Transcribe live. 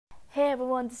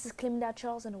everyone, this is Clinda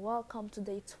Charles and welcome to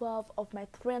day 12 of my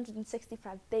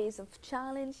 365 days of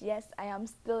challenge. Yes, I am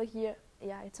still here.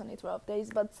 Yeah, it's only 12 days,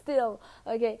 but still,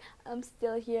 okay, I'm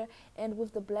still here. And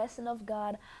with the blessing of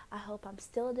God, I hope I'm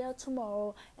still there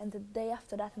tomorrow and the day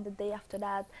after that and the day after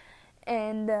that.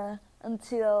 And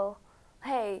until,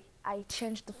 hey, I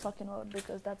change the fucking world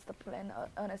because that's the plan,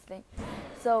 honestly.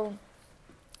 So,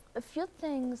 two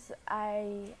things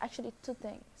I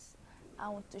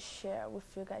want to share with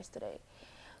you guys today.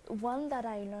 One that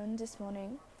I learned this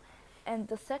morning, and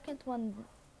the second one,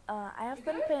 I have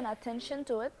been paying attention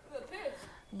to it,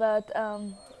 but I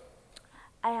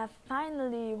have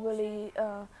finally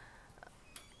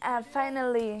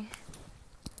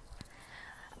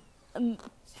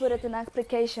put it in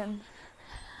application.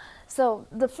 So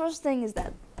the first thing is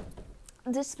that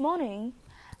this morning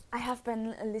I have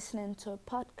been listening to a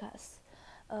podcast.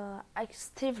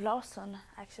 Steve Lawson,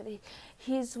 actually,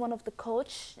 he's one of the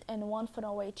coach in One Foot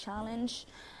Away Challenge,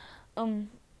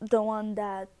 the one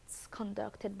that's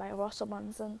conducted by Russell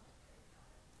Brunson.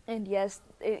 And yes,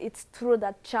 it's through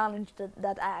that challenge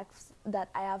that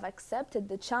I have accepted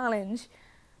the challenge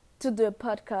to do a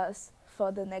podcast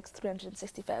for the next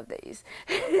 365 days.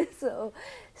 So,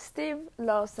 Steve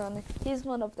Lawson, he's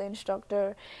one of the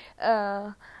instructor.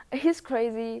 He's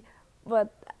crazy,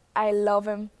 but I love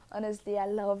him. Honestly, I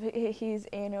love his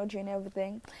energy and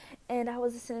everything. And I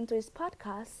was listening to his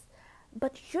podcast,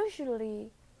 but usually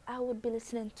I would be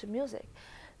listening to music.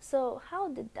 So how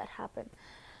did that happen?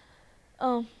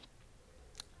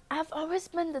 I've always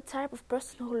been the type of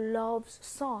person who loves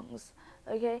songs.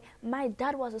 Okay, my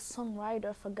dad was a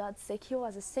songwriter, for God's sake. He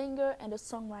was a singer and a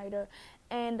songwriter,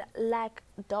 and like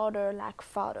daughter, like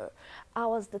father, I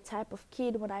was the type of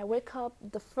kid when I wake up,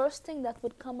 the first thing that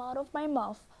would come out of my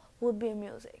mouth would be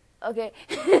music. Okay,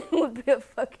 it would be a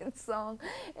fucking song.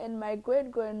 And my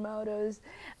great-grandmothers,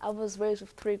 I was raised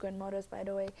with 3 grandmothers, by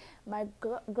the way. My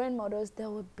grandmothers, they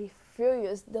would be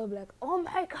furious. They'll be like, "Oh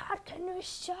my God, can you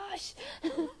shush?"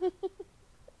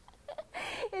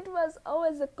 It was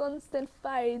always a constant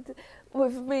fight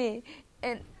with me,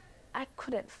 and I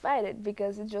couldn't fight it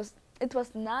because it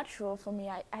was natural for me.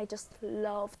 I just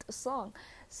loved a song.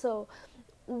 So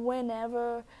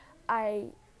whenever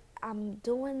I'm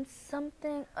doing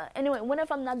something,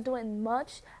 whenever I'm not doing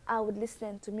much, I would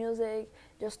listen to music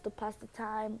just to pass the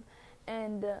time.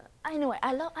 And I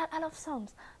love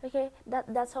songs. Okay,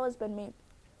 that's always been me.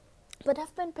 But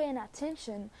I've been paying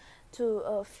attention to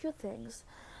a few things.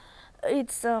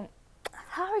 It's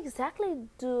how exactly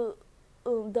do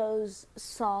those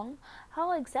songs?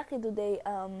 How exactly do they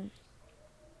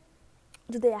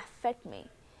affect me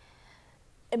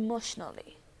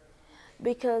emotionally?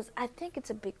 Because I think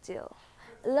it's a big deal.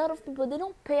 A lot of people, they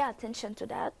don't pay attention to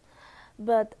that,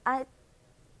 but I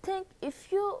think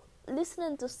if you're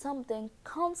listening to something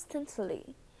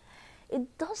constantly,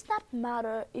 it does not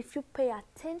matter if you pay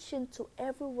attention to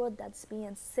every word that's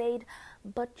being said,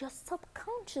 but your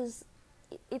subconscious,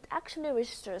 it actually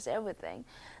registers everything.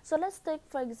 So let's take,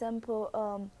 for example,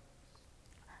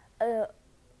 a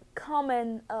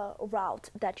common route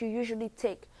that you usually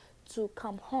take to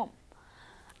come home.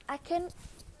 I can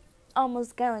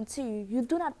almost guarantee you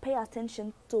do not pay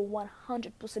attention to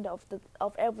 100%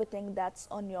 of everything that's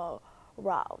on your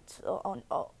route or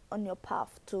on your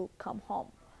path to come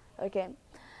home. Okay,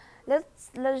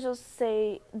 let's just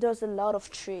say there's a lot of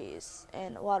trees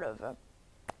and whatever,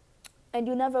 and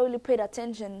you never really paid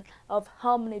attention of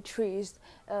how many trees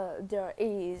there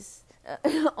is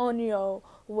on your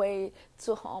way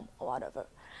to home or whatever.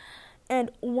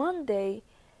 And one day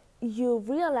you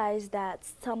realize that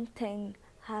something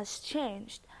has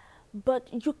changed, but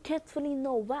you can't really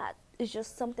know what. It's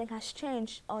just something has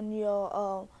changed on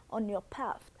your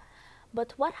path.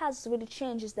 But what has really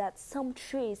changed is that some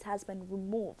trees has been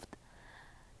removed.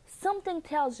 Something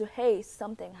tells you, hey,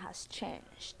 something has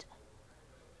changed,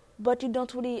 but you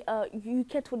can't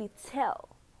really tell.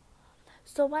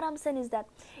 So what I'm saying is that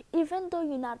even though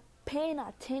you're not paying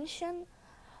attention,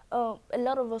 a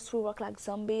lot of us who work like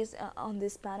zombies on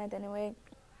this planet anyway,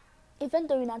 even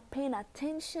though you're not paying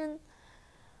attention,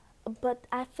 but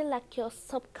I feel like your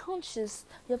subconscious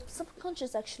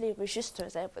actually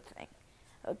registers everything.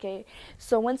 Okay,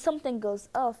 so when something goes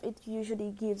off, it usually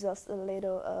gives us a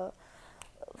little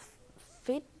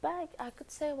feedback, I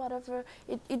could say, whatever.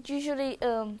 It usually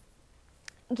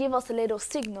gives us a little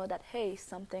signal that, hey,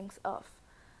 something's off.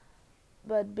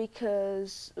 But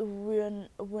because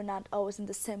we're not always on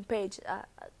the same page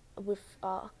with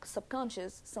our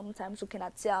subconscious, sometimes we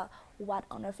cannot tell what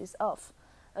on earth is off.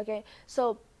 Okay,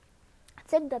 so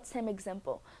Take that same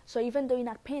example. So even though you're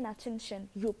not paying attention,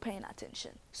 you're paying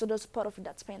attention. So there's part of it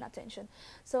that's paying attention.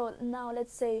 So now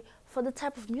let's say for the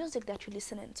type of music that you're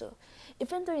listening to,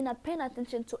 even though you're not paying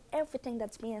attention to everything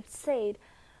that's being said,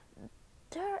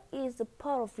 there is a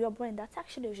part of your brain that's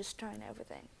actually registering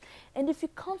everything. And if you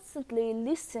constantly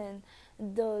listen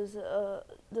those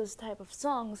type of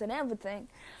songs and everything,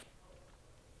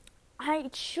 I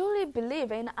truly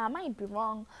believe, and I might be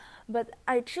wrong, but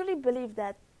I truly believe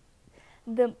that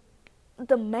the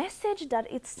the message that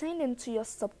it's sending to your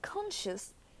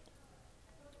subconscious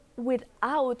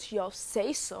without your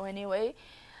say so anyway,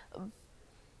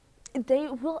 they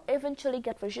will eventually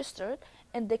get registered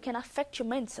and they can affect you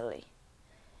mentally.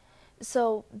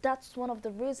 So that's one of the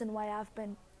reasons why I've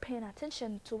been paying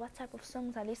attention to what type of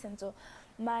songs I listen to.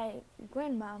 My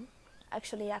grandma,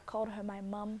 actually I called her my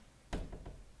mom,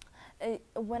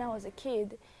 when I was a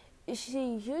kid,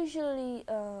 she usually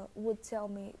would tell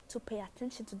me to pay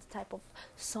attention to the type of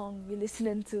song you're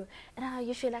listening to, and I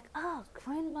usually like, oh,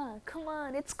 grandma, come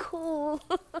on, it's cool.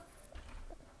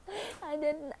 I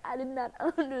did not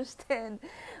understand,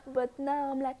 but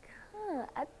now I'm like,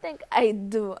 I think I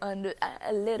do a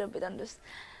little bit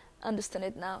understand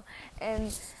it now,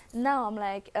 and now I'm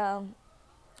like,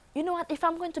 you know what? If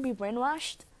I'm going to be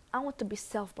brainwashed, I want to be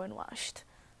self-brainwashed,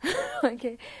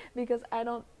 okay? Because I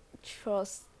don't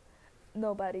trust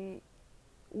nobody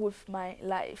with my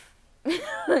life.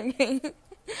 Okay?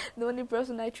 The only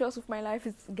person I trust with my life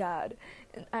is God.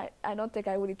 And I don't think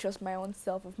I really trust my own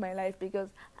self with my life because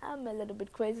I'm a little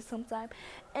bit crazy sometimes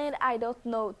and I don't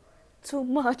know too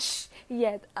much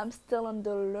yet. I'm still on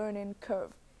the learning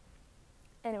curve.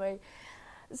 Anyway,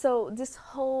 so this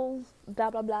whole blah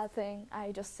blah blah thing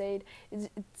I just said,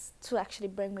 it's to actually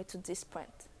bring me to this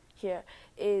point here,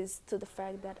 is to the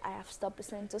fact that I have stopped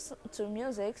listening to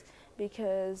music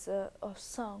because or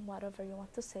song, whatever you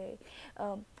want to say.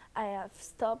 I have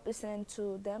stopped listening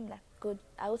to them, like good,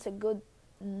 I would say good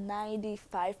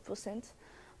 95%,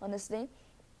 honestly,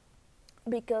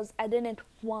 because I didn't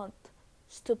want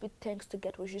stupid things to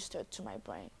get registered to my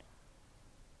brain.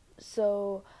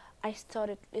 So I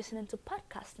started listening to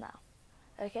podcasts now.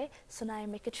 Okay, so now I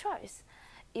make a choice.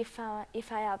 If I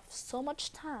have so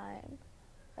much time,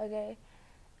 okay,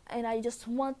 and I just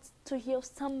want to hear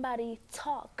somebody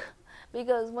talk,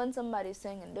 because when somebody's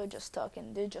singing, they're just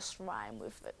talking, they just rhyme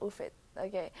with it,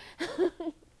 okay.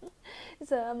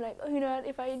 So I'm like, oh, you know what?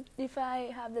 If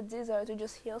I have the desire to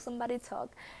just hear somebody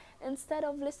talk, instead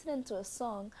of listening to a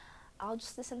song, I'll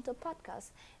just listen to a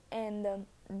podcast. And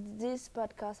this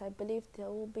podcast, I believe, they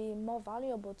will be more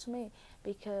valuable to me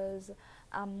because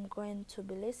I'm going to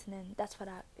be listening. That's what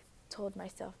I told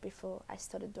myself before I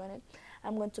started doing it.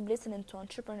 I'm going to be listening to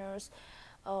entrepreneurs,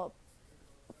 or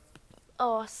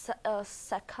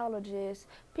psychologists,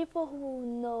 people who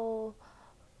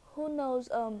knows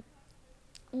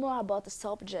more about the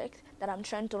subject that I'm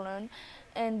trying to learn,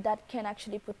 and that can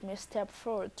actually put me a step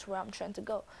forward to where I'm trying to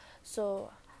go.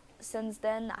 So since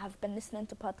then, I've been listening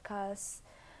to podcasts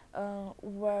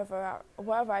wherever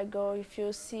I go. If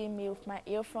you see me with my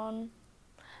earphone,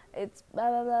 it's blah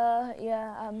blah blah.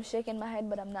 Yeah, I'm shaking my head,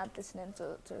 but I'm not listening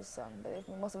to a song. Believe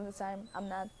me, most of the time I'm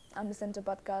not. I'm listening to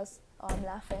podcasts or I'm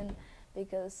laughing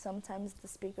because sometimes the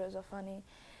speakers are funny.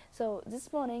 So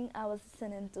this morning I was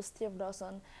listening to Steve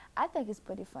Dawson. I think he's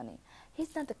pretty funny.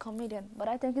 He's not a comedian, but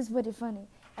I think he's pretty funny.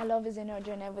 I love his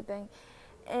energy and everything.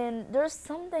 And there's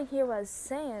something he was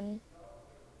saying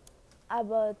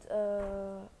about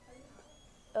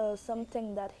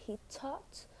something that he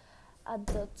taught at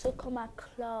the Tacoma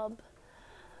Club.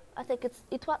 I think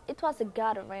it was a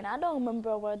gathering. I don't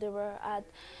remember where they were at.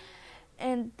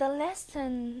 And the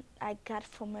lesson I got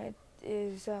from it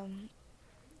is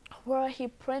where he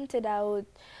printed out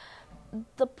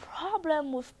the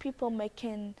problem with people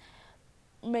making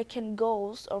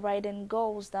goals or writing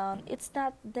goals down. It's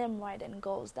not them writing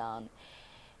goals down,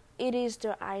 it is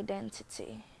their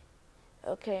identity.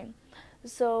 Okay,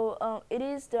 so it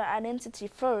is their identity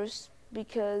first,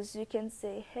 because you can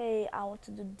say, hey, I want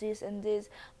to do this and this,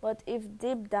 but if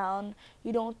deep down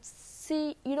you don't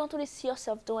really see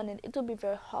yourself doing it, it will be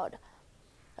very hard.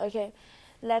 Okay,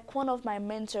 like one of my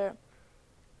mentor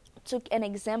took an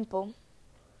example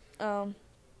in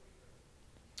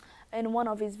one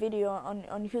of his video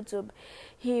on YouTube.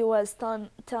 He was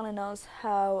telling us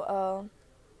how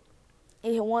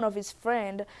one of his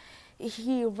friend,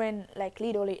 he ran like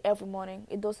literally every morning.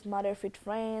 It doesn't matter if it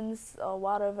rains or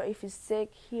whatever. If he's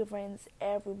sick, he runs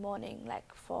every morning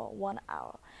like for 1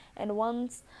 hour. And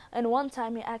one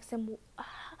time he asked him,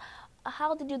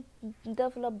 how did you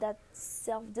develop that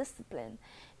self-discipline?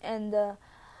 And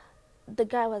the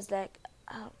guy was like,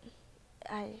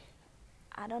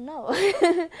 I don't know.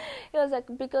 It was like,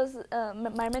 because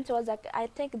my mentor was like, I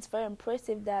think it's very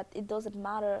impressive that it doesn't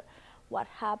matter what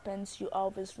happens, you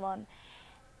always run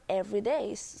every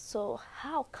day. So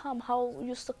how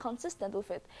you so consistent with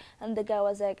it? And the guy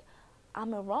was like,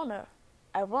 I'm a runner,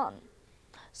 I run.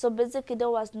 So basically there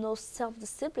was no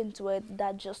self-discipline to it,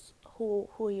 that just who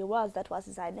he was, that was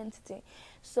his identity.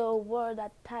 So where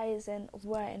that ties in,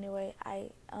 where anyway, I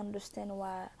understand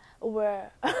why,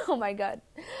 where, oh my god.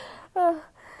 uh,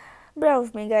 Bear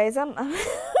with me, guys. I'm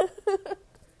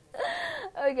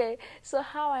okay. So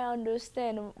how I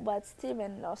understand what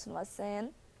Steven Lawson was saying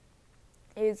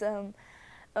is uh,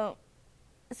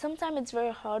 sometimes it's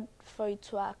very hard for you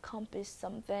to accomplish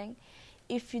something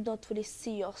if you don't really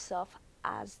see yourself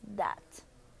as that.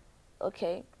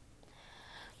 Okay.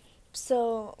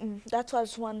 So that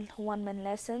was one main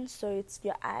lesson. So it's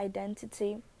your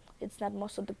identity. It's not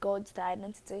most of the goal, it's the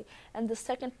identity. And the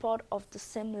second part of the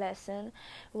same lesson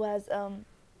was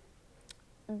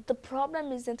the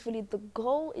problem isn't really the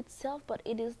goal itself, but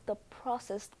it is the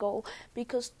processed goal.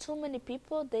 Because too many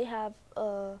people, they have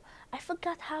I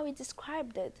forgot how he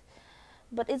described it,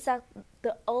 but it's like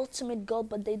the ultimate goal,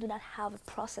 but they do not have a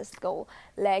processed goal.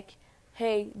 Like,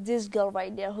 hey, this girl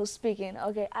right there who's speaking,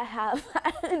 okay, I have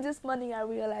this morning I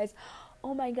realized,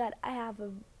 oh my god, I have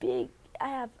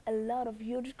a lot of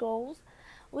huge goals,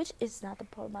 which is not a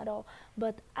problem at all,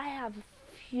 but I have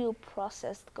few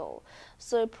processed goals.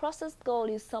 So a processed goal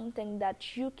is something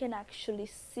that you can actually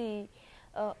see,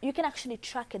 you can actually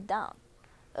track it down.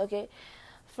 Okay,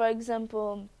 for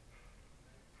example,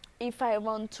 if I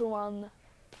want to run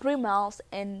 3 miles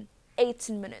in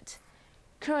 18 minutes,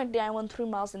 currently I run 3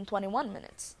 miles in 21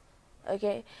 minutes.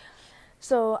 Okay,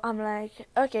 so I'm like,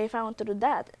 okay, if I want to do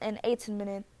that in 18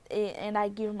 minutes, and I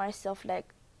give myself, like,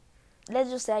 let's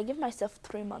just say I give myself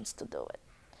 3 months to do it,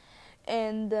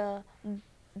 and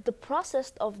the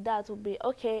process of that would be,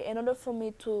 okay, in order for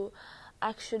me to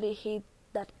actually hit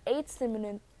that 18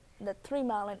 minute, that 3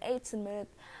 mile in 18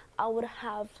 minutes, I would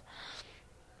have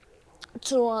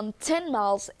to run 10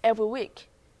 miles every week.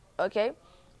 Okay,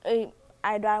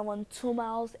 either I run 2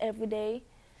 miles every day,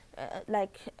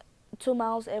 like 2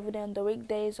 miles every day on the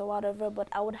weekdays or whatever, but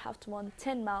I would have to run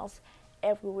 10 miles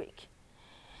every week.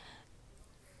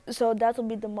 So that will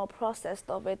be the more processed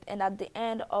of it, and at the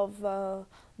end of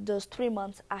those 3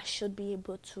 months, I should be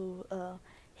able to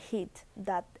hit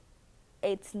that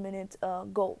 18-minute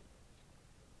goal.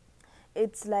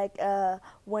 It's like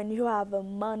when you have a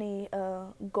money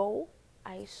goal,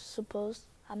 I suppose.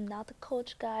 I'm not a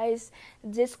coach, guys.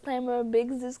 Disclaimer,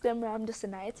 big disclaimer. I'm just a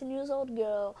 19 years old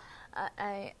girl.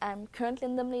 I'm currently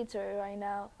in the military right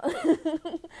now.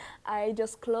 I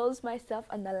just closed myself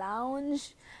on the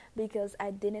lounge because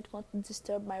I didn't want to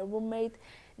disturb my roommate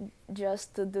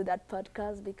just to do that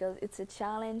podcast, because it's a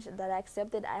challenge that I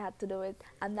accepted. I had to do it.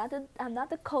 I'm not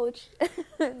a coach.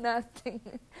 Nothing.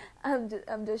 I'm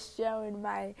just sharing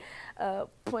my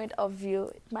point of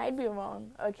view. It might be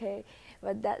wrong, okay,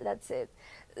 but that's it.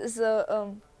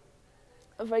 So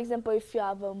for example, if you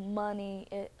have a money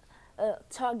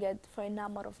target for an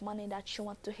amount of money that you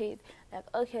want to hit, like,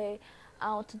 okay,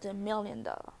 I want to do $1 million.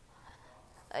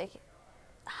 Like,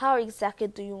 how exactly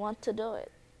do you want to do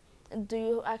it? Do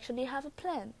you actually have a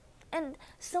plan? And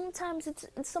sometimes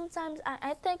sometimes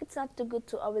I think it's not too good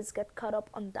to always get caught up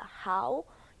on the how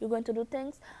you're going to do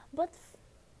things, but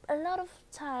a lot of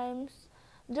times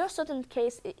there are certain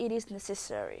cases it is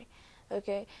necessary.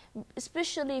 Okay,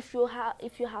 especially if you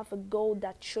have a goal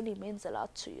that truly means a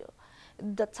lot to you,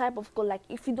 the type of goal, like,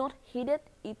 if you don't hit it,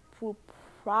 it will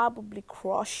probably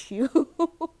crush you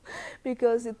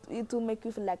because it will make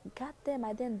you feel like, god damn,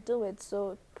 I didn't do it.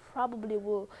 So it probably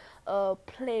will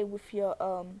play with your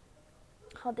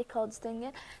how they call this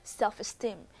thing,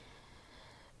 self-esteem.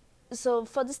 So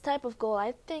for this type of goal,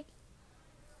 I think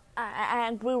I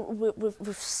agree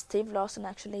with Steve Lawson.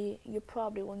 Actually, you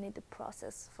probably will need the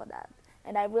process for that.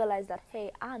 And I realized that,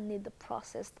 hey, I need the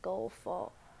processed goal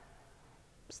for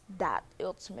that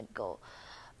ultimate goal.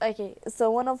 Okay,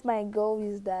 so one of my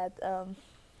goals is that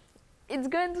it's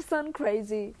going to sound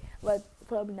crazy, but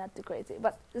probably not too crazy,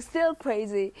 but still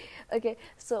crazy. Okay,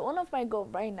 so one of my goals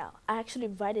right now, I actually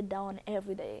write it down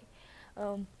every day,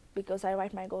 because I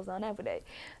write my goals down every day,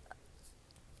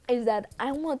 is that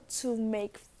I want to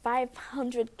make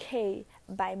 500K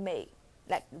by May.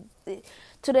 Like,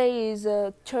 today is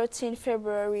 13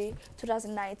 February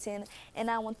 2019, and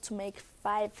I want to make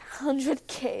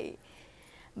 500K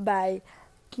by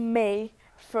May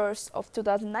 1st of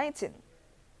 2019.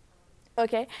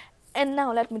 Okay, and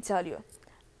now let me tell you,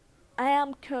 I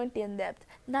am currently in debt.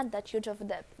 Not that huge of a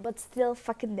debt, but still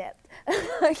fucking debt.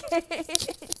 Okay,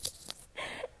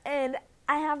 and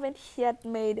I haven't yet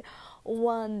made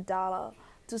 $1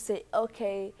 to say,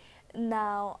 okay,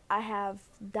 now I have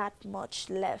that much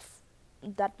left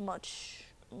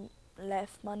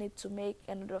money to make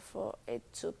in order for it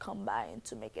to combine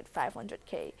to make it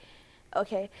 500k.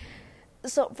 Okay,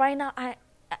 so right now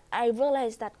I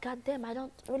realize that goddamn I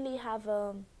don't really have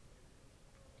a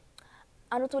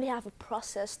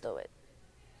process to it.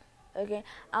 Okay,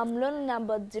 I'm learning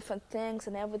about different things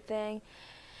and everything,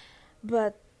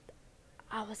 but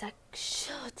I was like,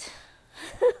 shoot,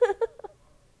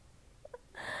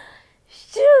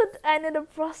 shoot, I need a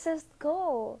processed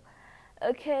goal.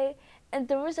 Okay, and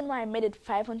the reason why I made it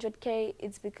 500k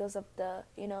is because of the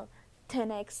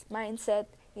 10x mindset.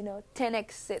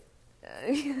 10x it.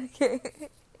 Okay,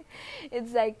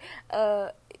 it's like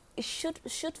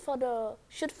shoot for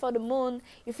the moon.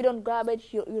 If you don't grab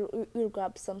it, you'll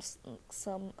grab some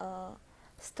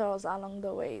stars along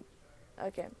the way.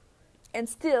 Okay, and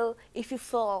still, if you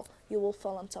fall, you will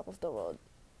fall on top of the road.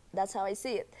 That's how I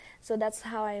see it. So that's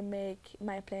how I make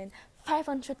my plan.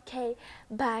 500k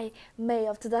by May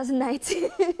of 2019.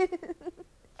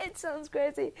 It sounds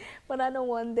crazy, but I know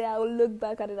one day I will look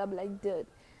back at it. I'm like, dude,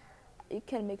 you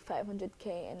can make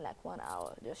 500k in like 1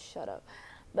 hour. Just shut up.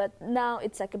 But now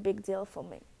it's like a big deal for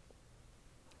me.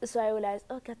 So I realized,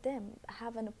 oh goddamn,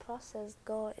 having a process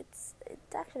goal, it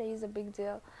actually is a big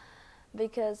deal,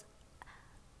 because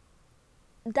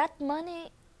that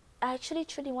money, I actually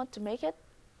truly want to make it,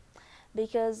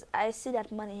 because I see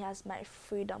that money as my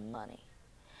freedom money.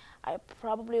 I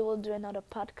probably will do another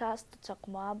podcast to talk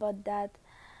more about that,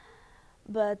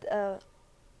 but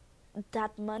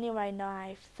that money right now,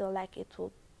 I feel like it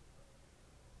will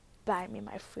buy me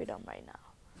my freedom right now,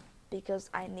 because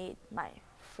I need my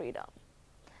freedom.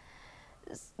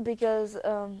 Because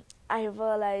I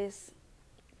realize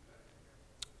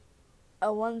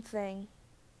one thing,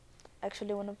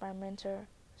 actually one of my mentors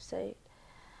said,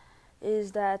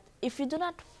 is that if you do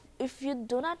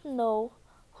not know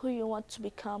who you want to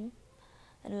become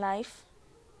in life,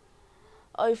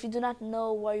 or if you do not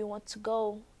know where you want to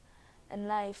go in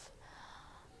life,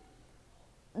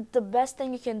 the best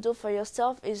thing you can do for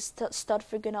yourself is start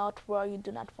figuring out where you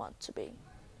do not want to be,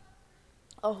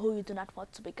 or who you do not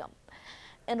want to become.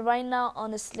 And right now,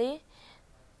 honestly,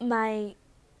 my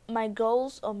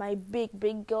goals, or my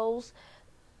big goals,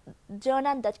 they're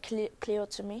not that clear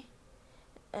to me,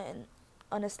 and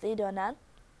honestly they're not.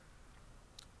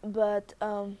 But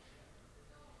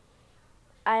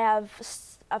I've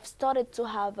started to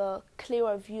have a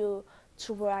clearer view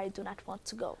to where I do not want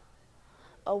to go,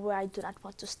 or where I do not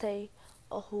want to stay,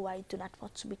 or who I do not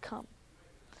want to become.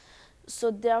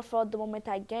 So therefore, the moment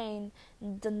I gain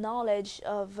the knowledge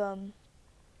of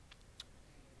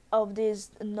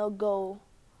these no-go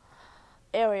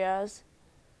areas,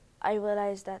 I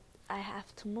realize that I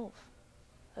have to move.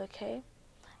 Okay,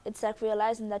 it's like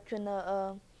realizing that you're in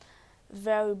a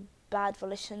very bad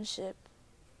relationship.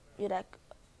 You're like,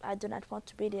 I do not want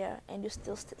to be there, and you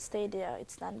still stay there.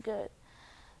 It's not good.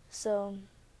 So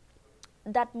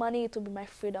that money, it will be my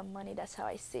freedom money. That's how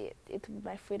I see it. It will be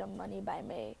my freedom money by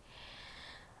May,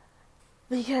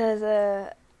 because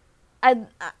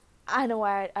I know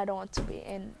where I don't want to be,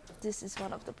 and this is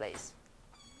one of the places.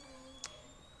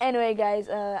 Anyway, guys,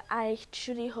 I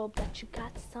truly hope that you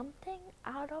got something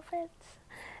out of it.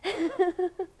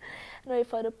 Anyway,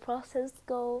 for the process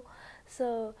goal,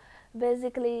 so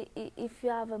basically, if you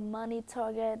have a money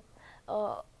target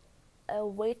or a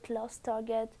weight loss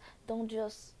target, don't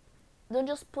just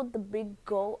put the big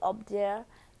goal up there.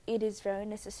 It is very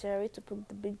necessary to put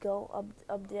the big goal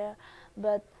up there,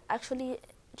 but actually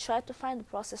try to find the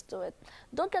process to it.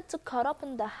 Don't get too caught up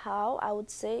in the how, I would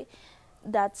say.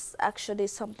 That's actually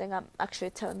something I'm actually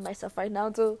telling myself right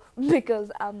now too,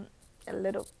 because I'm a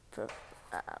little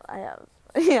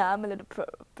I'm a little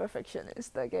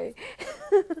perfectionist, okay?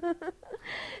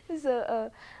 So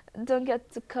don't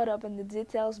get too caught up in the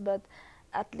details, but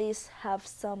at least have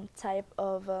some type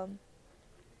of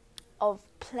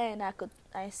plan,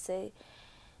 I say,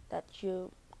 that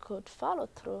you could follow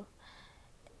through.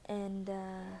 And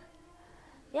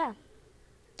yeah,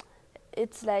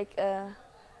 it's like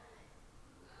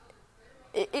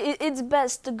it's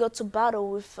best to go to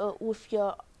battle with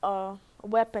your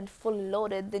weapon fully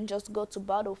loaded than just go to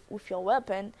battle with your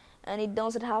weapon and it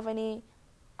doesn't have any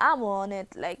ammo on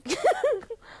it. Like,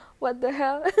 what the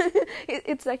hell?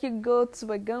 It's like you go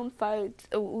to a gunfight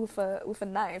with a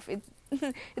knife.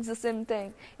 It's the same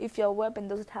thing if your weapon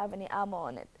doesn't have any ammo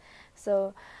on it.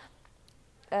 So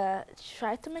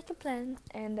try to make a plan,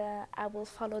 and I will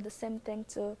follow the same thing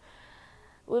too.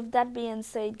 With that being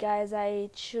said, guys,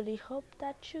 I truly hope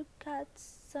that you got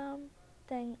something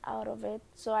something out of it.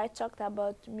 So I talked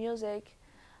about music,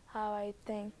 how I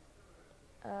think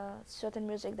certain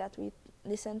music that we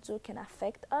listen to can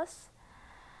affect us,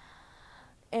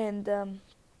 and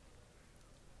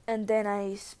then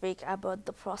I speak about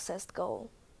the processed goal.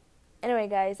 Anyway,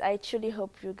 guys, I truly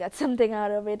hope you got something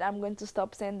out of it. I'm going to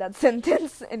stop saying that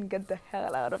sentence and get the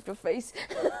hell out of your face.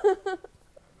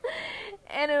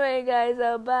 Anyway, guys,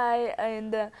 bye,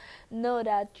 and know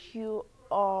that you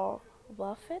are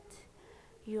worth it.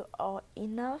 You are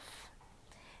enough,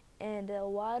 and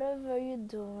whatever you're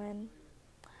doing,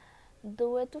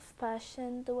 do it with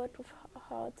passion, do it with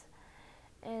heart,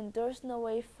 and there's no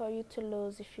way for you to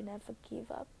lose if you never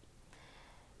give up.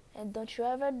 And don't you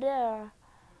ever dare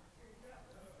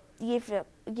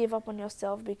give up on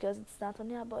yourself, because it's not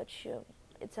only about you.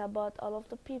 It's about all of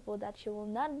the people that you will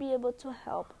not be able to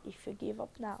help if you give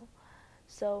up now.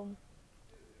 So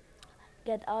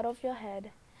get out of your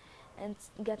head and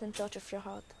get in touch with your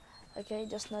heart. Okay,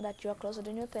 just know that you are closer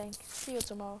than you think. See you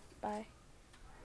tomorrow. Bye.